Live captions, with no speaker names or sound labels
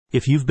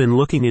If you've been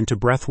looking into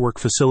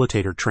Breathwork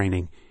facilitator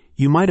training,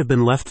 you might have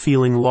been left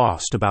feeling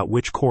lost about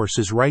which course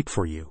is right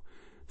for you.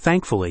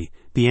 Thankfully,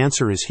 the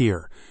answer is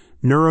here.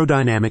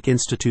 Neurodynamic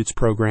Institute's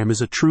program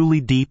is a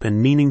truly deep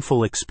and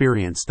meaningful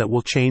experience that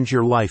will change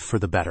your life for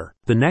the better.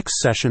 The next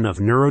session of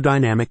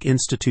Neurodynamic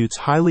Institute's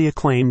highly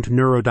acclaimed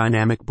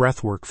Neurodynamic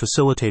Breathwork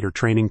Facilitator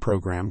Training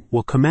Program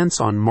will commence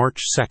on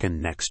March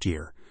 2nd next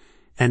year.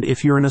 And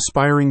if you're an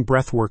aspiring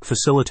breathwork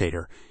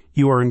facilitator,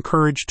 you are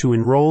encouraged to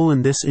enroll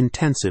in this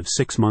intensive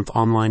 6-month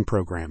online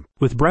program.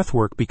 With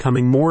breathwork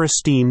becoming more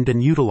esteemed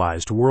and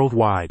utilized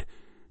worldwide,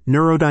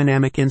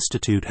 Neurodynamic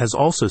Institute has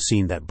also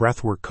seen that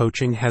breathwork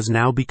coaching has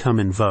now become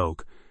in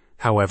vogue.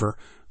 However,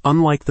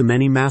 unlike the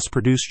many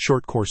mass-produced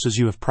short courses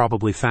you have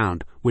probably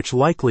found, which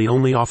likely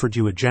only offered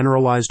you a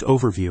generalized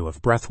overview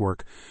of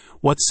breathwork,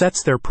 what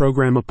sets their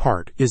program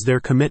apart is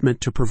their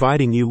commitment to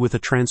providing you with a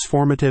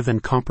transformative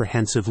and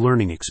comprehensive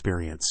learning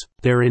experience.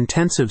 Their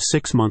intensive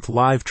 6-month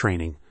live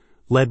training,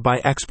 led by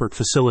expert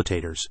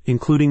facilitators,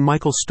 including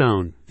Michael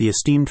Stone, the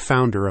esteemed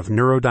founder of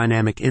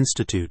Neurodynamic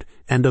Institute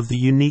and of the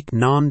unique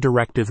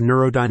non-directive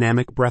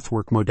neurodynamic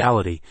breathwork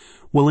modality,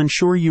 will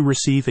ensure you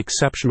receive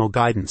exceptional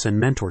guidance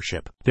and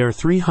mentorship. Their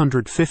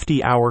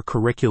 350-hour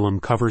curriculum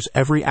covers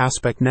every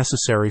aspect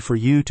necessary for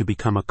you to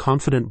become a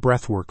confident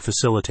breathwork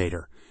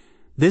facilitator.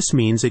 This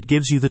means it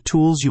gives you the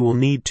tools you will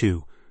need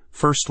to,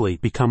 firstly,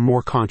 become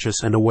more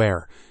conscious and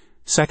aware.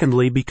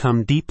 Secondly,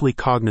 become deeply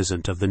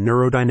cognizant of the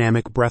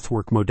neurodynamic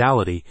breathwork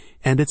modality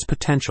and its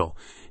potential.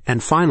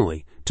 And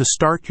finally, to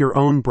start your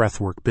own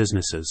breathwork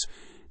businesses.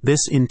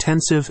 This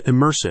intensive,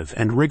 immersive,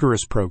 and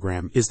rigorous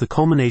program is the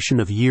culmination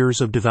of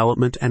years of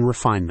development and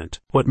refinement.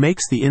 What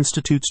makes the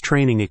Institute's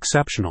training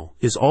exceptional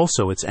is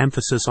also its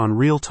emphasis on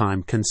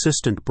real-time,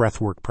 consistent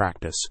breathwork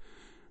practice.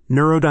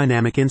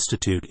 Neurodynamic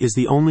Institute is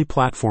the only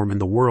platform in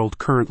the world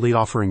currently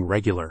offering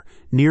regular,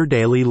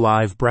 near-daily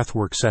live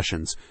breathwork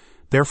sessions,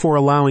 therefore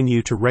allowing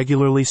you to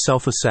regularly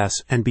self-assess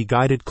and be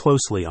guided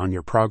closely on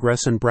your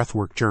progress and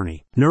breathwork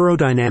journey.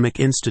 Neurodynamic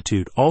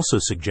Institute also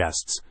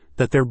suggests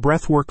that their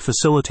breathwork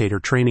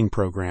facilitator training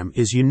program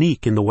is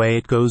unique in the way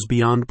it goes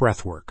beyond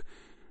breathwork.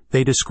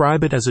 They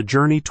describe it as a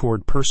journey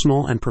toward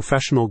personal and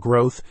professional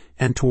growth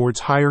and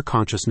towards higher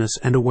consciousness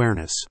and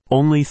awareness.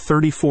 Only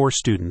 34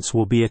 students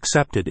will be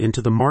accepted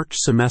into the March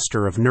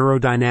semester of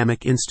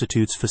Neurodynamic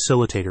Institute's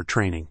facilitator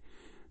training.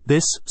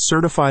 This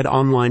certified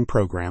online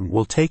program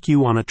will take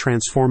you on a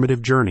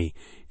transformative journey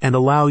and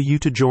allow you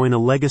to join a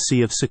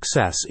legacy of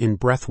success in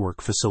breathwork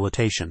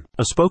facilitation.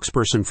 A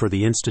spokesperson for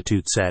the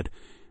Institute said,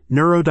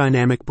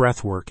 "Neurodynamic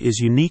breathwork is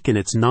unique in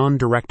its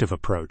non-directive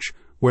approach,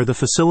 where the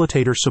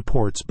facilitator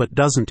supports but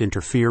doesn't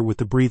interfere with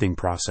the breathing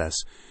process.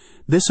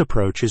 This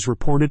approach is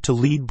reported to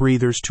lead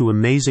breathers to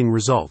amazing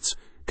results,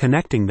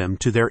 connecting them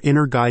to their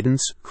inner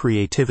guidance,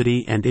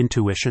 creativity, and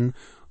intuition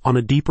on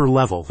a deeper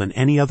level than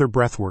any other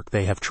breathwork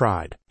they have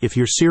tried." If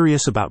you're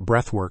serious about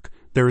breathwork,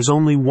 there is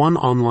only one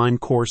online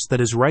course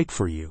that is right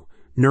for you,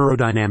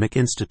 Neurodynamic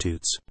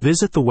Institute's.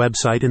 Visit the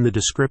website in the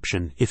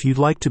description if you'd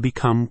like to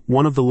become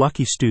one of the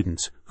lucky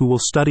students who will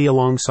study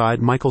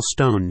alongside Michael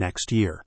Stone next year.